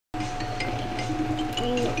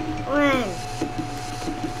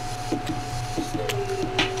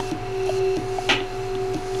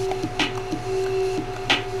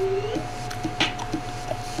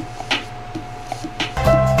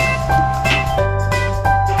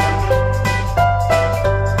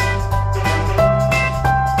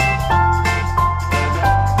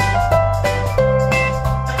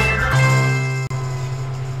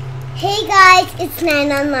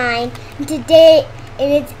Plan Online. And today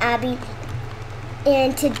it's Abby.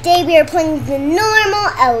 And today we are playing the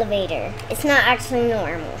normal elevator. It's not actually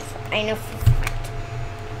normal. I know for a fact.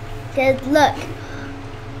 Because look.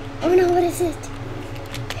 Oh no, what is it?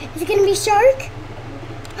 Is it gonna be a shark?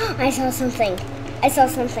 I saw something.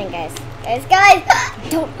 Guys. Guys!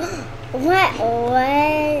 Don't. What?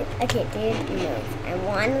 Okay, dude, move. I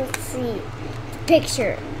want to see the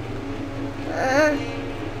picture.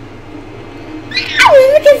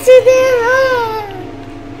 Look at you there!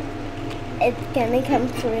 It's gonna come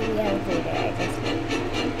through the elevator. I just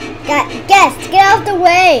guess, get out the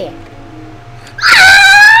way!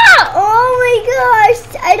 Oh my gosh!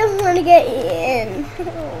 I don't want to get in.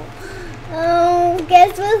 Oh,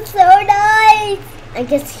 guess was so nice. I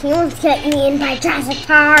guess he wants to get eaten by Jurassic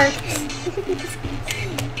Park.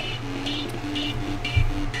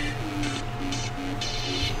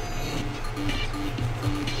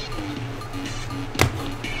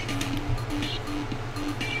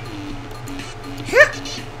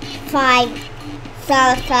 Five.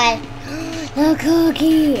 A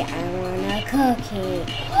cookie. I want a cookie.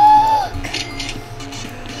 I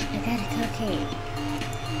got a cookie.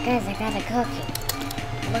 Guys, I got a cookie.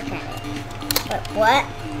 Look at it. What?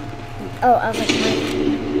 Oh, I was like,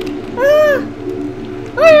 oh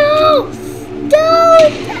no!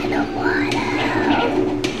 Don't! I don't want to!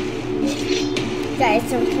 Guys,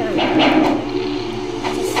 don't kill me.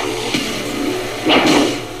 Just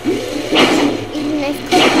eat a nice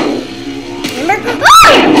cookie. Remember?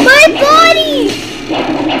 Oh! My body!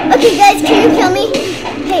 Okay, guys, can you kill me?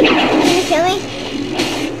 Hey, can you kill me?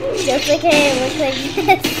 Just like I look like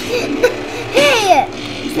this. Hey!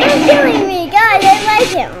 Stop killing me, guys! I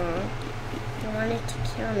like it! Aww. I wanted to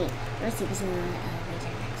kill me. Let's see what's in the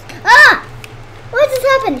elevator next. Ah! What just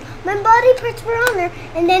happened? My body parts were on there,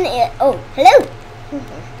 and then it... Oh, hello!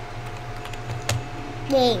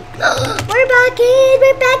 Yay. We're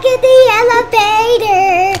back at the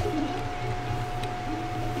elevator!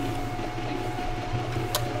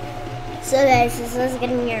 So guys, this is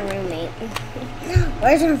gonna be our roommate.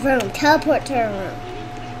 Where's our room? Teleport to our room.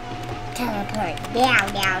 Teleport. Meow.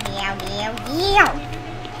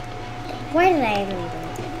 Why did I even do that?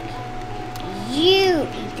 You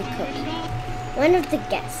eat the cookie. One of the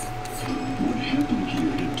guests.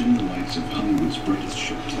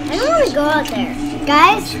 I don't want to go out there.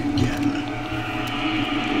 Guys?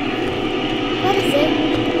 What is it?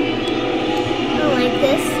 I don't like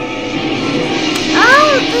this.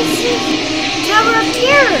 Oh, this is Tower of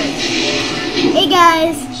Terror. Hey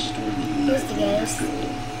guys. Here's the ghost.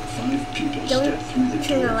 Don't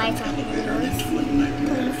turn the lights off, please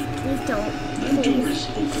don't.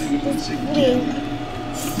 Please.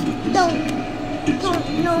 Don't.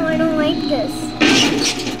 No, I don't like this.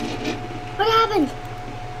 What happened?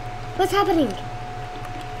 What's happening?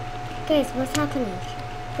 Guys, what's happening?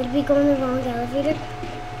 Did we go in the wrong elevator?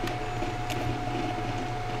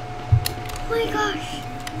 Oh my gosh,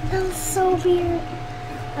 that was so weird.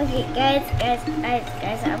 Okay, guys,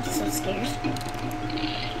 I'm so scared.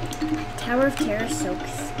 Tower of Terror is so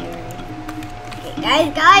scary.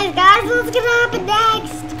 Okay, guys, what's gonna happen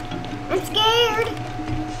next? I'm scared.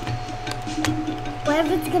 What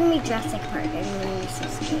if it's gonna be Jurassic Park? I'm gonna be so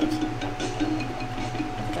scared.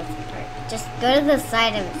 Jurassic Park. Just go to the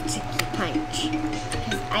side of Tiki Punch.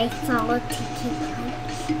 Because I follow Tiki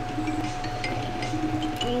Punch.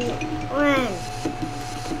 3, 1.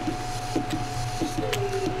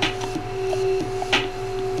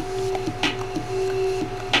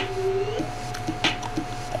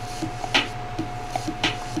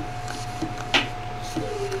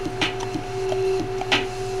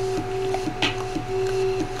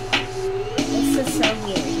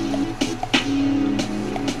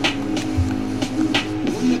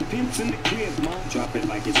 Drop it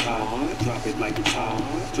like it's hard. Drop it like it's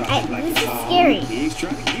hard. Drop it like it's hard. This is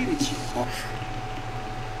scary.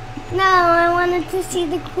 No, I wanted to see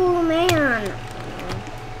the cool man.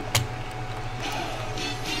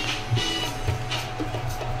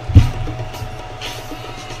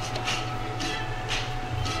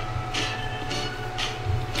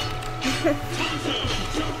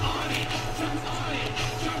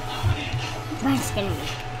 What's gonna be?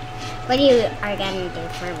 What are you gonna do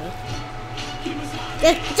for me?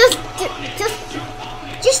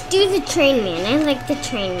 Just do the train man. I like the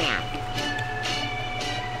train man.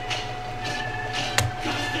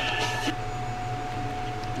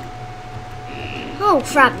 Oh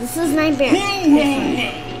crap! This is nightmare.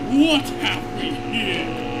 What have we here?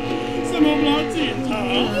 Some ROBLOX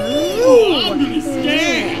time. Oh, I'm really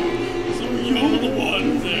scared. So you're the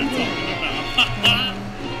one they're talking about.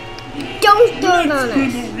 Don't throw it on us. Let's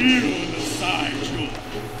put the wheel on the side.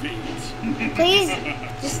 Please,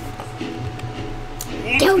 just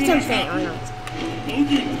do something. Oh no.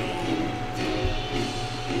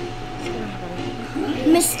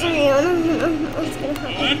 Mystery. Oh no, what's gonna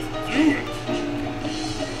happen?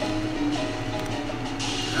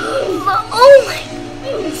 Oh my!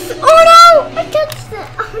 Oh no! I touched it.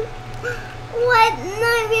 Oh, what?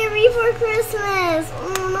 Nightmare Before Christmas.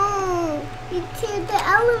 Oh no! You teared the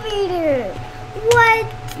elevator. What?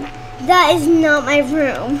 That is not my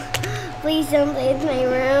room. Please don't say it's my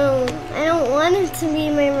room. I don't want it to be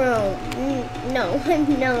my room. No, I'm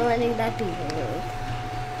not letting that be my room.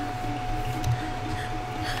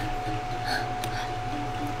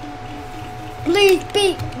 Please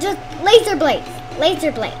be just laser blades.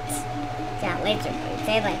 Laser blades. Yeah, laser blades.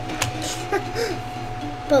 I like that.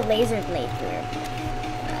 Put laser blades through.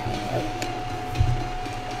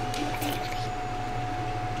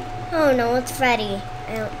 Oh no, it's Freddy.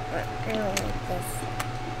 I don't like this.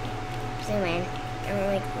 Zoom in. I don't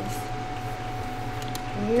like this.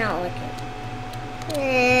 Not looking.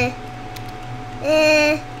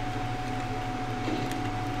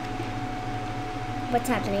 What's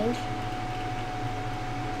happening?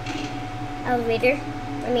 Elevator,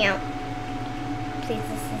 let me out. Please,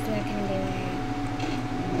 this is not gonna be right.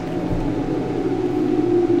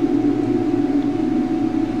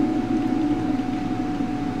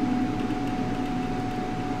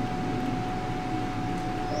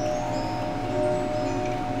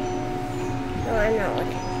 No, I'm not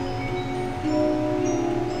looking.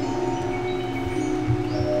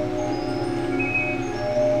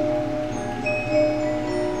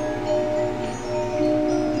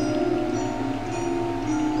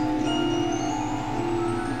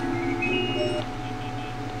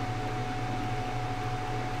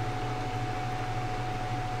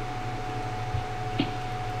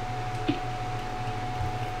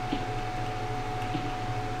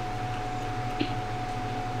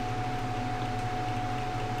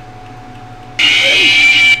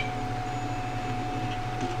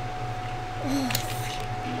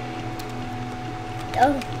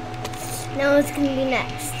 Oh, now it's gonna be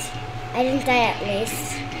next. I didn't die at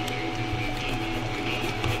least.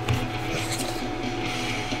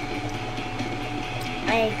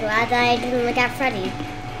 I'm glad that I didn't look at Freddy.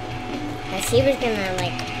 Because he was gonna,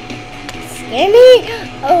 like, scare me.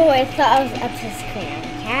 Oh, I thought I was up to screen.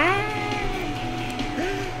 Yeah.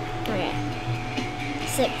 Okay.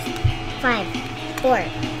 6, 5, 4,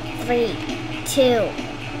 3, 2,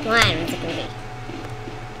 1. What's it gonna be?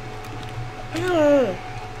 Oh.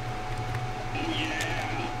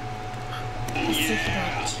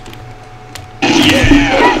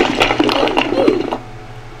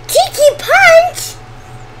 Tiki punch?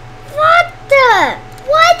 What the?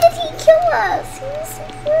 Why did he kill us? He was so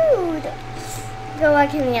rude. Go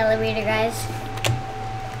back in the elevator, guys.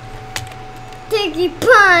 Tiki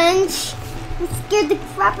punch. You scared the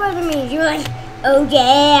crap out of me. You were like, oh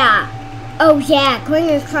yeah. Oh yeah, going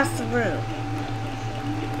across the room.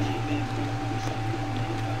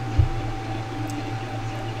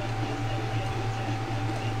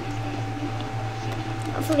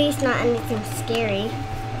 Hopefully it's not anything scary,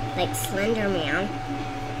 like Slender Man.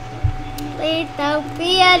 Please don't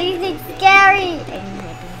be anything scary.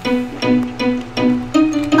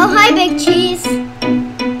 Oh, hi, Big Cheese.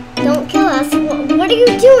 Don't kill us. What are you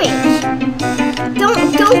doing?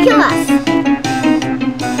 Don't kill us.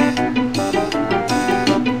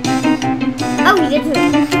 Oh, you didn't.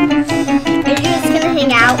 Are you just gonna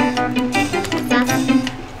hang out?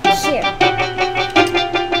 Here.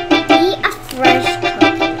 Be a fresh.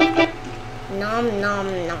 Nom nom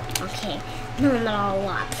nom. Okay. Nom all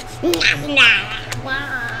up. Nom nom.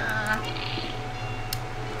 Wow.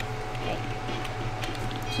 Okay.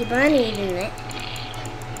 Keep on eating it.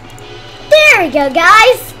 There we go,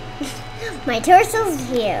 guys. My torso's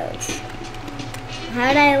huge.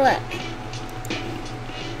 How'd I look?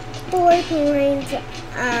 4 points.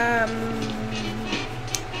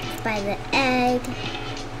 By the egg.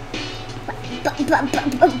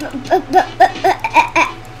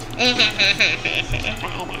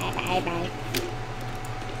 Bye.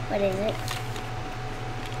 What is it?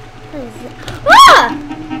 What is it? Ah!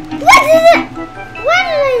 What is it? Why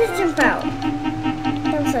did I just jump out?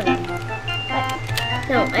 Don't slow down.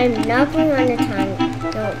 No, I'm not going on the tongue,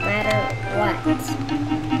 no matter what.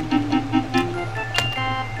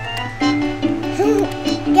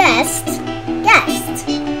 Guest.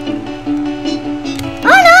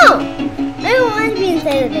 Oh no! I don't want to be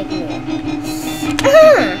inside the big wheel. I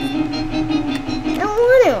don't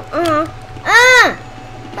want to.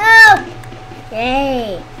 Oh!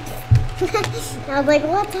 Yay! I was like,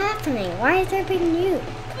 what's happening? Why is there big new?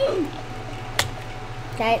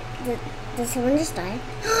 Did someone just die?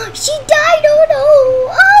 She died! Oh no!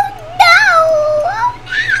 Oh no!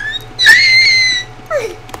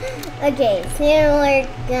 Okay, so we're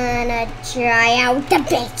gonna try out the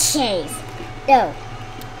big chase. No.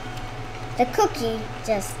 The cookie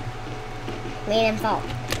just made him fall.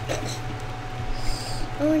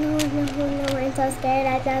 Oh no, no, no, I'm so scared,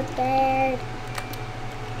 I'm so scared.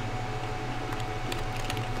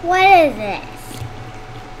 What is this?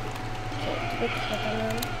 Okay, click on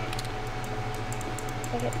them.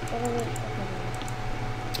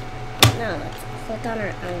 No, let's click on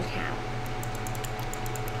our own cow.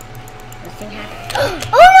 Nothing happened.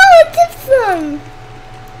 Oh no, it's them!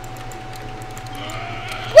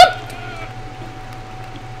 What?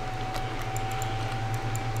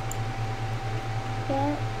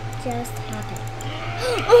 What just happened?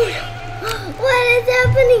 Oh no! What is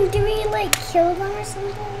happening? Do we like kill them or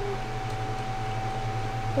something?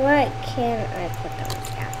 What can I put on this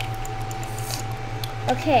cow?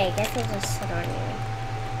 Okay, I guess I'll just sit on you.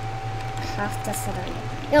 I have to sit on you.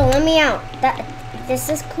 No, let me out. This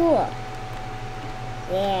is cool.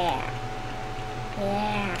 Yeah.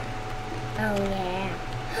 Yeah. Oh yeah.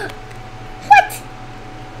 What?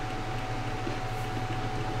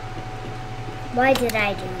 Why did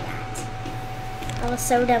I do that? I was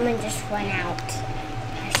so dumb and just went out.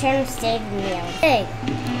 I shouldn't have stayed in the elevator.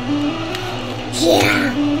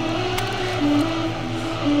 Yeah.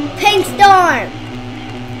 Pink storm.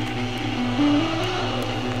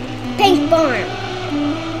 Pink farm.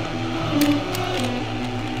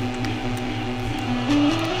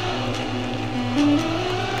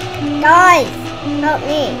 Guys, help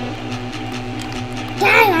me.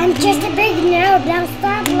 Dad, I'm just a big nerd. Now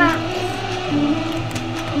stop laughing.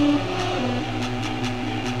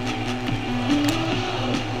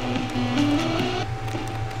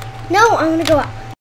 No, I'm gonna go up.